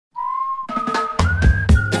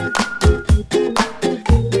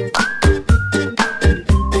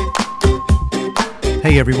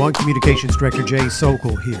Hey everyone, Communications Director Jay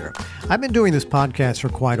Socol here. I've been doing this podcast for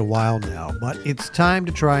quite a while now, but it's time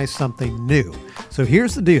to try something new. So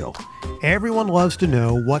here's the deal. Everyone loves to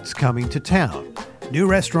know what's coming to town. New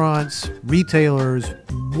restaurants, retailers,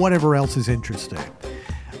 whatever else is interesting.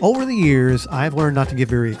 Over the years, I've learned not to get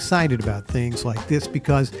very excited about things like this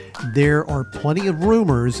because there are plenty of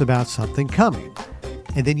rumors about something coming,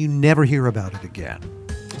 and then you never hear about it again.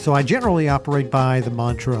 So I generally operate by the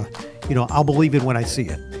mantra, I'll believe it when I see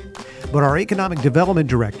it. But our Economic Development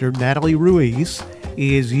Director, Natalie Ruiz,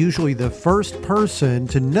 is usually the first person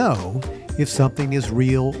to know if something is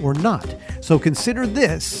real or not. So consider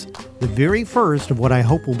this the very first of what I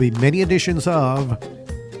hope will be many editions of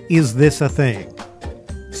Is This a Thing?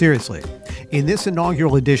 Seriously, in this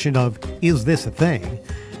inaugural edition of Is This a Thing?,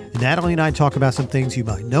 Natalie and I talk about some things you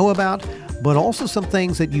might know about, but also some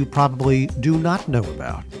things that you probably do not know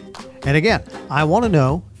about. And again, I want to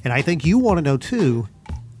know, and I think you want to know too,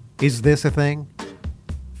 is this a thing?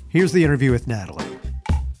 Here's the interview with Natalie.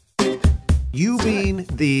 You being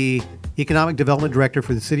the Economic Development Director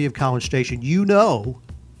for the City of College Station, you know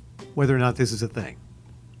whether or not this is a thing.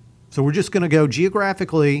 So we're just going to go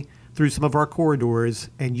geographically through some of our corridors,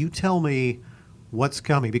 and you tell me what's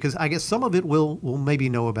coming, because I guess some of it we'll maybe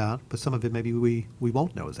know about, but some of it maybe we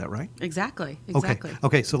won't know. Is that right? Exactly.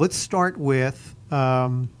 Okay. So let's start with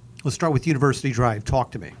University Drive.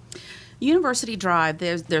 Talk to me. University Drive,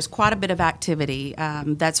 there's quite a bit of activity.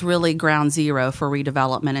 That's really ground zero for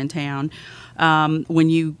redevelopment in town.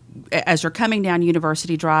 As you're coming down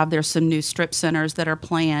University Drive, there's some new strip centers that are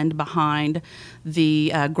planned behind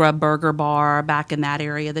the Grub Burger Bar back in that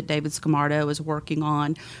area that David Scamardo is working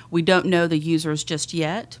on. We don't know the users just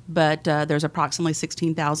yet, but there's approximately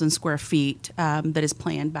 16,000 square feet that is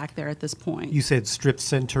planned back there at this point. You said strip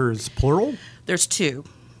centers, plural? There's two.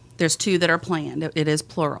 There's two that are planned. It is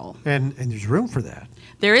plural. And there's room for that.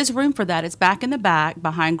 There is room for that. It's back in the back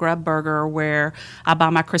behind Grub Burger where I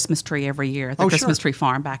buy my Christmas tree every year at the Christmas tree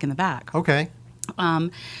farm back in the back. Okay.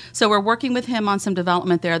 So we're working with him on some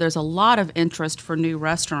development there. There's a lot of interest for new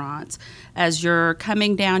restaurants. As you're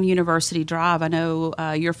coming down University Drive, I know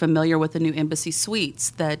you're familiar with the new Embassy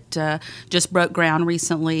Suites that just broke ground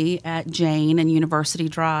recently at Jane and University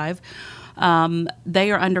Drive.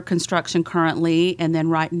 They are under construction currently, and then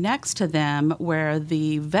right next to them, where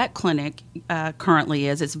the vet clinic currently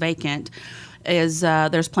is, it's vacant, is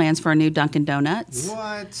there's plans for a new Dunkin' Donuts.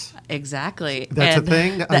 What? Exactly. That's a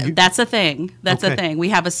thing? That's a thing. That's a thing. We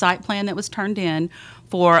have a site plan that was turned in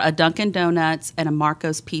for a Dunkin' Donuts and a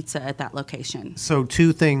Marco's Pizza at that location. So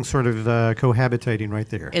two things sort of cohabitating right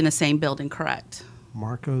there. In the same building, correct.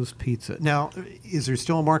 Marco's Pizza. Now, is there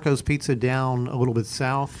still a Marco's Pizza down a little bit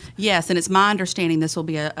south? Yes, and it's my understanding this will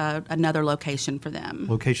be another location for them.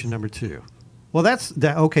 Location number 2. Well, that's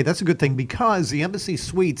a good thing, because the Embassy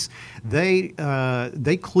Suites, they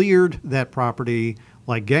cleared that property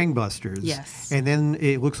like gangbusters. Yes. And then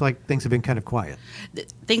it looks like things have been kind of quiet.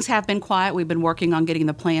 Things have been quiet. We've been working on getting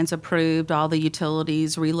the plans approved, all the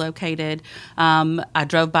utilities relocated. I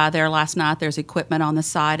drove by there last night. There's equipment on the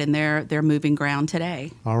site, and they're moving ground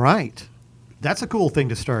today. All right. That's a cool thing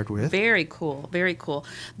to start with. Very cool, very cool.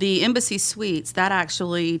 The Embassy Suites, that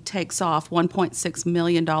actually takes off $1.6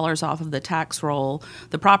 million off of the tax roll,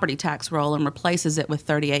 the property tax roll, and replaces it with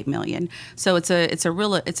 $38 million. So it's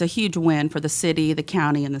a huge win for the city, the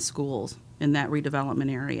county, and the schools in that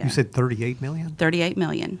redevelopment area. You said $38 million? $38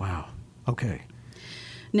 million. Wow. Okay.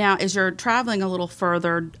 Now, as you're traveling a little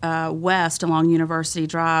further west along University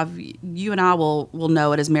Drive, you and I will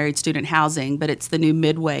know it as Married Student Housing, but it's the new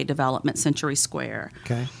Midway development, Century Square.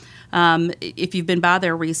 Okay. If you've been by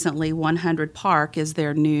there recently, 100 Park is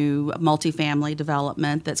their new multifamily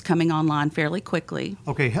development that's coming online fairly quickly.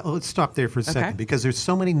 Okay, let's stop there for a second, because there's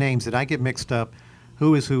so many names that I get mixed up.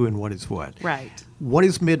 Who is who and what is what? Right. What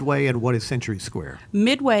is Midway and what is Century Square?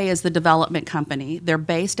 Midway is the development company. They're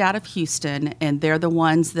based out of Houston, and they're the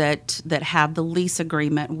ones that have the lease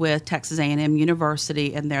agreement with Texas A&M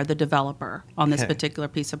University, and they're the developer on this particular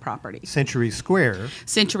piece of property. Century Square?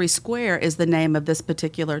 Century Square is the name of this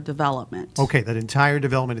particular development. Okay, that entire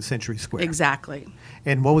development is Century Square. Exactly.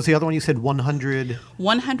 And what was the other one? You said 100?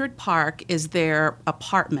 100 Park is their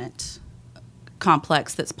apartment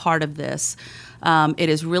complex that's part of this. It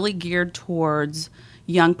is really geared towards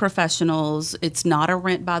young professionals. It's not a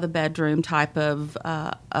rent by the bedroom type of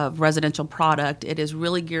residential product. It is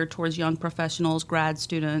really geared towards young professionals, grad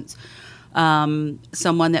students,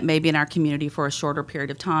 someone that may be in our community for a shorter period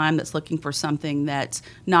of time that's looking for something that's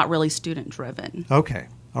not really student driven. Okay.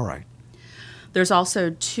 All right. There's also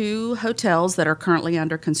 2 hotels that are currently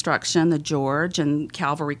under construction, the George and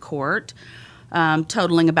Calvary Court,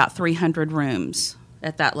 totaling about 300 rooms.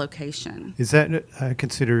 at that location. Is that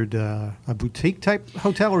considered a boutique type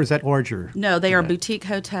hotel, or is that larger? No, they than are that? boutique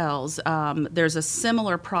hotels. There's a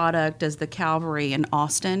similar product as the Calvary in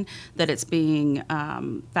Austin that it's being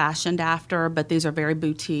fashioned after, but these are very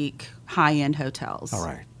boutique, high-end hotels. All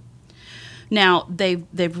right. Now,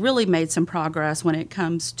 they've really made some progress when it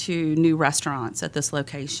comes to new restaurants at this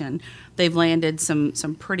location. They've landed some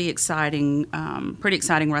pretty exciting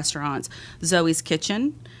restaurants. Zoe's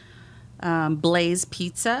Kitchen, Blaze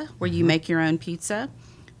Pizza, where you make your own pizza,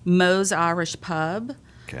 Moe's Irish Pub,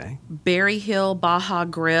 Okay. Berry Hill Baja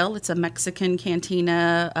Grill. It's a Mexican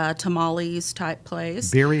cantina, tamales type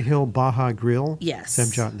place. Berry Hill Baja Grill? Yes.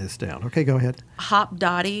 I'm jotting this down. Okay, go ahead. Hop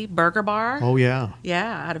Dottie Burger Bar. Oh, yeah.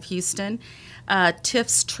 Yeah, out of Houston.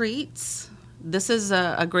 Tiff's Treats. This is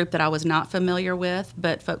a group that I was not familiar with,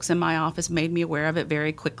 but folks in my office made me aware of it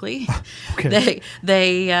very quickly. Okay.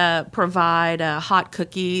 They provide hot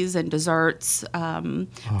cookies and desserts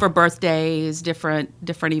for birthdays, different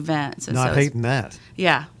events. And Not so hating that.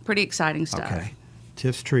 yeah, pretty exciting stuff. Okay.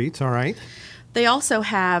 Tiff's Treats, all right. They also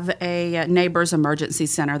have a neighbors emergency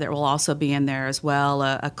center that will also be in there as well,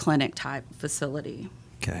 a clinic type facility.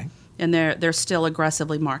 Okay. And they're still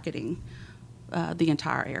aggressively marketing the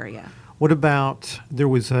entire area. What about, there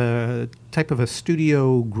was a type of a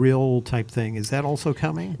studio grill type thing. Is that also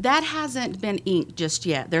coming? That hasn't been inked just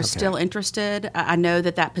yet. They're still interested. I know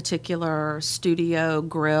that particular studio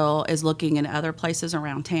grill is looking in other places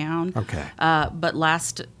around town. Okay. But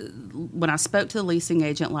when I spoke to the leasing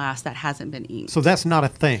agent last, that hasn't been inked. So that's not a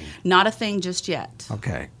thing? Not a thing just yet.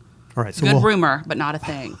 Okay. All right. So Good rumor, but not a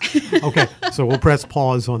thing. Okay. So we'll press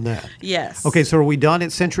pause on that. Yes. Okay. So are we done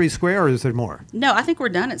at Century Square, or is there more? No, I think we're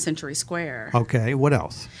done at Century Square. Okay. What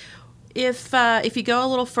else? If you go a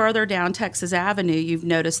little further down Texas Avenue, you've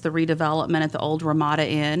noticed the redevelopment at the old Ramada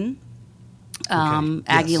Inn, Okay.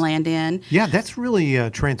 Aggie Yes. Land Inn. Yeah, that's really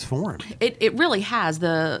transformed. It really has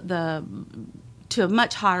the to a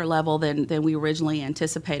much higher level than we originally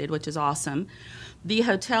anticipated, which is awesome. The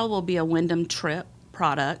hotel will be a Wyndham Trip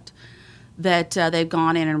product that they've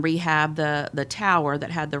gone in and rehabbed the tower that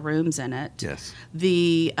had the rooms in it. Yes.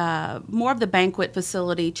 The more of the banquet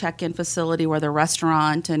facility, check-in facility where the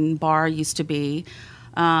restaurant and bar used to be,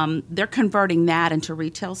 they're converting that into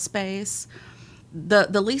retail space.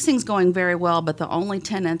 The leasing's going very well, but the only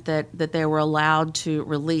tenant that they were allowed to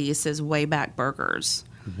release is Wayback Burgers.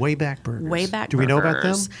 Wayback Burgers. Wayback Do we know about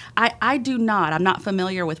them? Burgers. I do not. I'm not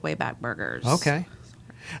familiar with Wayback Burgers. Okay.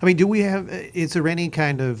 I mean, do we have, is there any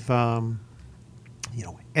kind of,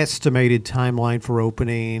 estimated timeline for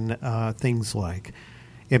opening things like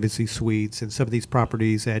Embassy Suites and some of these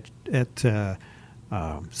properties at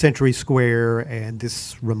Century Square and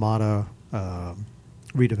this Ramada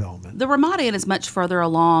redevelopment? The Ramada Inn is much further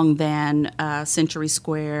along than Century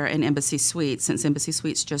Square and Embassy Suites, since Embassy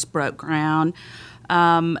Suites just broke ground.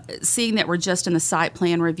 Seeing that we're just in the site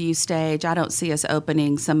plan review stage, I don't see us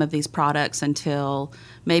opening some of these products until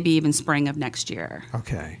maybe even spring of next year.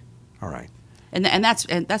 Okay. All right. And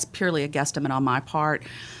that's purely a guesstimate on my part,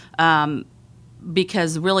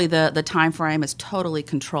 because really the time frame is totally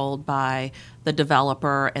controlled by the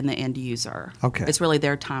developer and the end user. Okay. It's really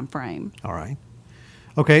their time frame. All right.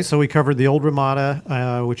 Okay, so we covered the old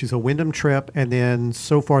Ramada, which is a Wyndham Trip, and then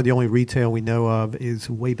so far the only retail we know of is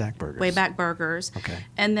Wayback Burgers. Wayback Burgers. Okay.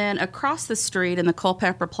 And then across the street in the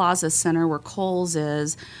Culpeper Plaza Center where Kohl's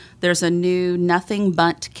is, there's a new Nothing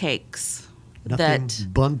Bundt Cakes. Nothing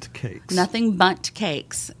Bundt Cakes. Nothing Bundt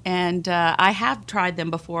Cakes. And I have tried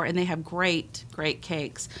them before, and they have great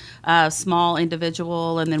cakes. Small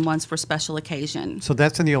individual, and then ones for special occasion. So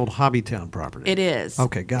that's in the old Hobbytown property? It is.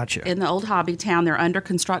 Okay, gotcha. In the old Hobbytown. They're under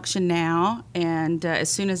construction now, and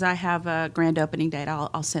as soon as I have a grand opening date,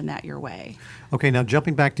 I'll send that your way. Okay, now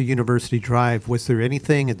jumping back to University Drive, was there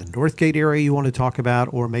anything in the Northgate area you want to talk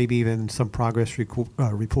about, or maybe even some progress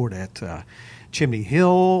report at Chimney Hill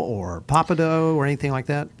or Papado or anything like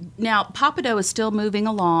that? Now, Papado is still moving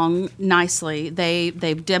along nicely. They've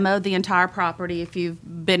demoed the entire property. If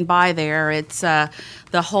you've been by there, it's the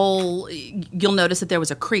whole. You'll notice that there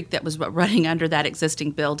was a creek that was running under that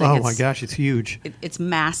existing building. Oh my gosh, it's huge. It's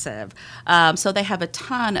massive. So they have a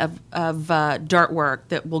ton of dirt work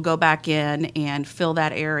that will go back in and fill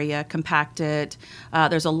that area, compact it.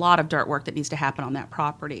 There's a lot of dirt work that needs to happen on that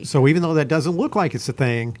property. So even though that doesn't look like it's a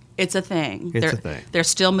thing, it's a thing. It's a thing. They're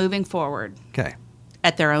still moving forward. Okay.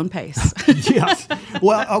 At their own pace. Yes.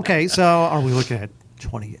 Well, okay, so are we looking at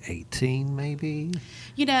 2018, maybe?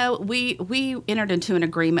 You know, we entered into an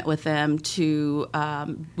agreement with them to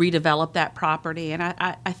redevelop that property, and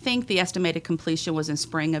I think the estimated completion was in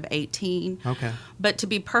spring of 18. Okay. But to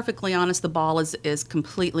be perfectly honest, the ball is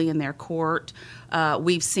completely in their court.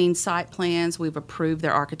 We've seen site plans. We've approved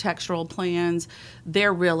their architectural plans.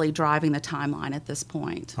 They're really driving the timeline at this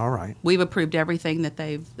point. All right. We've approved everything that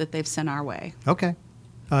they've sent our way. Okay.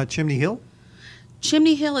 Chimney Hill?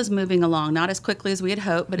 Chimney Hill is moving along, not as quickly as we had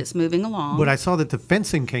hoped, but it's moving along. But I saw that the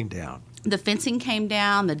fencing came down. The fencing came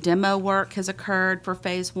down. The demo work has occurred for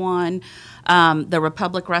phase 1. The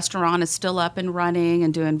Republic restaurant is still up and running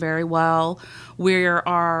and doing very well. We're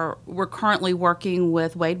currently working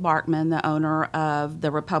with Wade Barkman, the owner of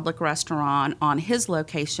the Republic restaurant, on his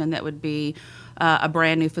location that would be a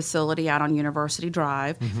brand new facility out on University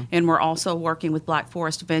Drive. Mm-hmm. And we're also working with Black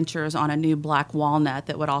Forest Ventures on a new black walnut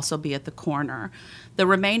that would also be at the corner. The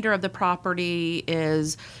remainder of the property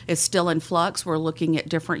is still in flux. We're looking at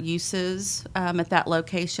different uses at that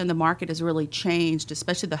location. The market has really changed,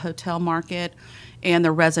 especially the hotel market and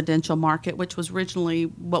the residential market, which was originally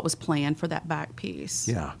what was planned for that back piece.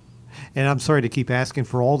 Yeah. And I'm sorry to keep asking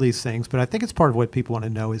for all these things, but I think it's part of what people want to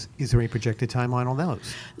know is there any projected timeline on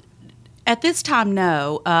those? At this time,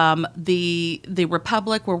 no. The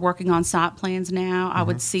Republic, we're working on site plans now. Mm-hmm. I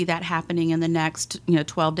would see that happening in the next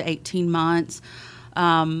 12 to 18 months.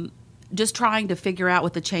 Just trying to figure out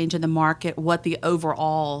with the change in the market what the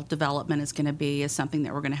overall development is going to be is something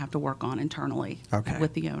that we're going to have to work on internally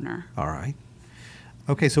with the owner. All right.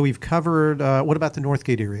 Okay, so we've covered, what about the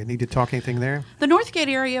Northgate area? Need to talk anything there? The Northgate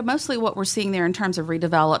area, mostly what we're seeing there in terms of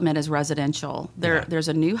redevelopment is residential. There's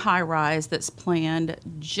a new high-rise that's planned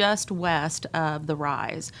just west of the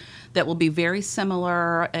Rise that will be very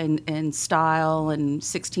similar in style and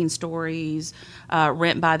 16 stories,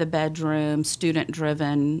 rent by the bedroom,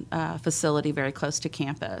 student-driven facility very close to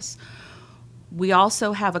campus. We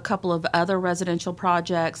also have a couple of other residential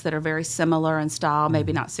projects that are very similar in style,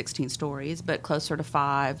 maybe not 16 stories, but closer to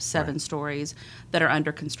 5, 7 stories that are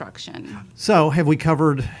under construction. So have we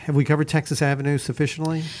covered Texas Avenue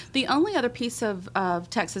sufficiently? The only other piece of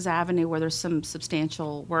Texas Avenue where there's some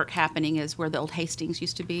substantial work happening is where the old Hastings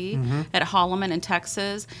used to be at Holloman in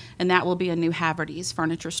Texas, and that will be a new Haverty's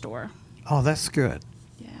furniture store. Oh, that's good.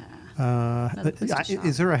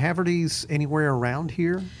 Is there a Haverty's anywhere around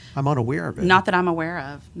here? I'm unaware of it. Not that I'm aware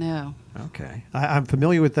of, no. Okay. I'm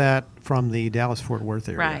familiar with that from the Dallas-Fort Worth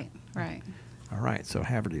area. Right. All right, so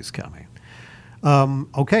Haverty's coming.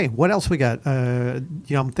 Okay, what else we got?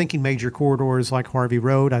 I'm thinking major corridors like Harvey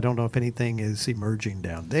Road. I don't know if anything is emerging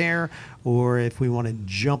down there or if we want to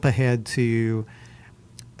jump ahead to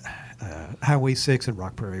Highway 6 and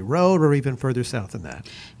Rock Prairie Road, or even further south than that?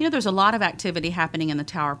 There's a lot of activity happening in the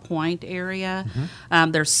Tower Point area.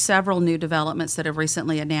 There's several new developments that have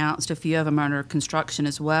recently announced. A few of them are under construction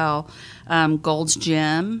as well. Gold's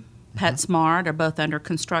Gym, PetSmart are both under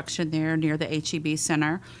construction there near the HEB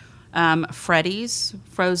Center. Freddy's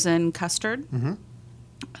Frozen Custard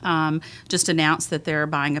just announced that they're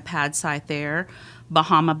buying a pad site there.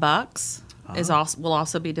 Bahama Bucks will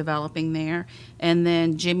also be developing there. And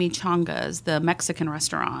then Jimmy Changa's, the Mexican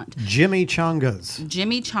restaurant. Jimmy Changa's,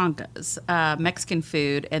 Mexican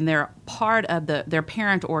food, and they're part of their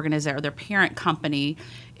parent organization, their parent company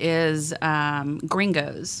is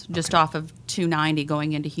Gringos, just off of 290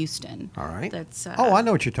 going into Houston. All right. That's I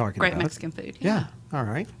know what you're talking about. Great Mexican food. Yeah. All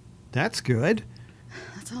right. That's good.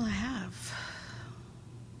 That's all I have.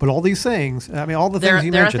 But all these things, all the things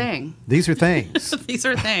you mentioned, they're a thing. These are things. These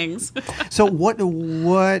are things. So what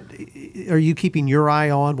are you keeping your eye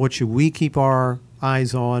on? What should we keep our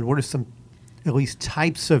eyes on? What are some, at least,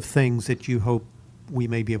 types of things that you hope we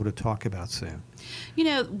may be able to talk about soon?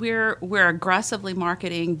 We're aggressively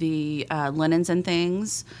marketing the Linens and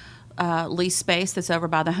Things lease space that's over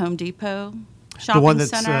by the Home Depot shopping the one that's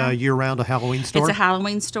center. Year-round a Halloween store? It's a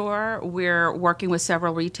Halloween store. We're working with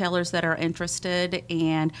several retailers that are interested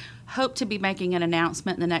and hope to be making an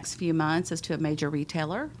announcement in the next few months as to a major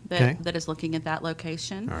retailer that is looking at that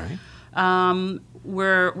location. All right.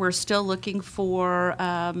 We're still looking for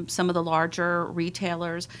some of the larger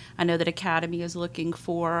retailers. I know that Academy is looking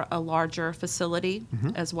for a larger facility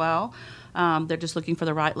as well. They're just looking for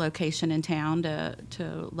the right location in town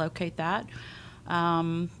to locate that.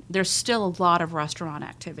 There's still a lot of restaurant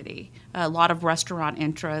activity, a lot of restaurant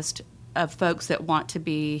interest of folks that want to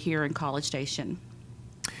be here in College Station.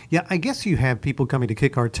 Yeah, I guess you have people coming to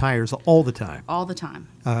kick our tires all the time. All the time.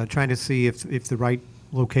 Trying to see if the right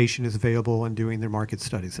location is available and doing their market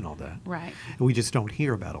studies and all that. Right. We just don't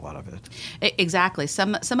hear about a lot of it. Exactly.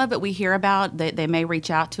 Some of it we hear about. They may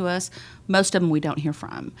reach out to us. Most of them we don't hear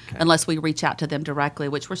from unless we reach out to them directly,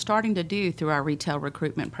 which we're starting to do through our retail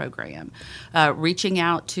recruitment program. Reaching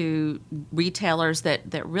out to retailers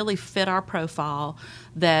that really fit our profile,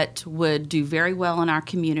 that would do very well in our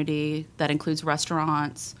community. That includes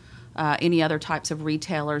restaurants, any other types of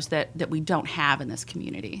retailers that we don't have in this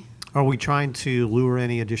community. Are we trying to lure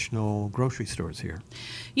any additional grocery stores here?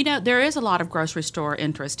 You know, there is a lot of grocery store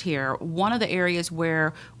interest here. One of the areas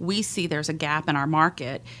where we see there's a gap in our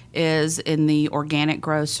market is in the organic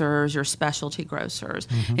grocers or specialty grocers.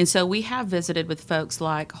 Mm-hmm. And so we have visited with folks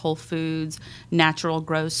like Whole Foods, Natural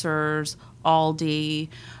Grocers, Aldi.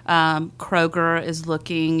 Kroger is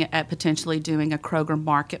looking at potentially doing a Kroger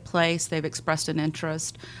marketplace. They've expressed an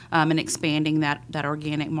interest in expanding that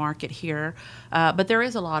organic market here. But there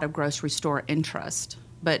is a lot of grocery store interest.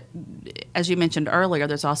 But as you mentioned earlier,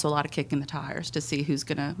 there's also a lot of kicking the tires to see who's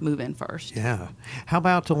going to move in first. Yeah. How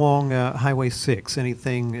about along Highway 6?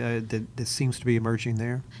 Anything that seems to be emerging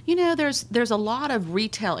there? You know, there's a lot of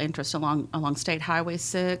retail interest along State Highway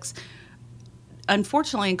 6.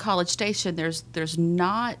 Unfortunately, in College Station, there's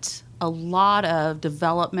not a lot of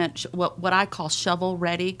development, what I call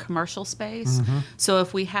shovel-ready commercial space. Mm-hmm. So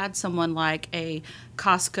if we had someone like a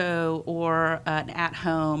Costco or an At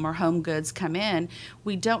Home or Home Goods come in,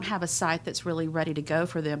 we don't have a site that's really ready to go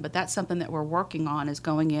for them. But that's something that we're working on, is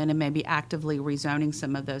going in and maybe actively rezoning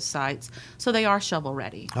some of those sites so they are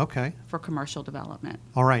shovel-ready. Okay. For commercial development.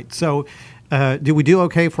 All right. So did we do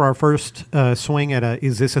okay for our first swing at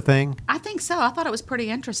Is This a Thing? I think so. I thought it was pretty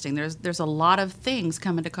interesting. There's a lot of things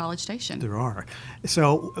coming to College Station. There are.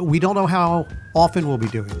 So we don't know how often we'll be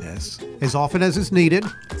doing this. As often as is needed.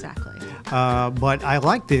 Exactly. But I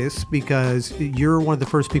like this because you're one of the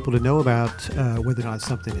first people to know about whether or not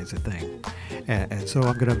something is a thing. And so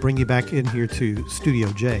I'm going to bring you back in here to Studio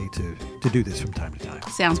J to do this from time to time.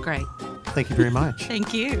 Sounds great. Thank you very much.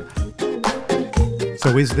 Thank you.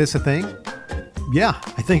 So is this a thing? Yeah,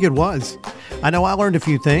 I think it was. I know I learned a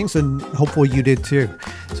few things, and hopefully you did too.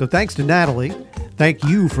 So thanks to Natalie. Thank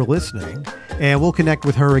you for listening. And we'll connect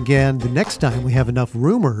with her again the next time we have enough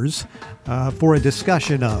rumors for a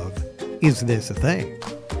discussion of Is This a Thing?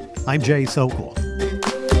 I'm Jay Socol.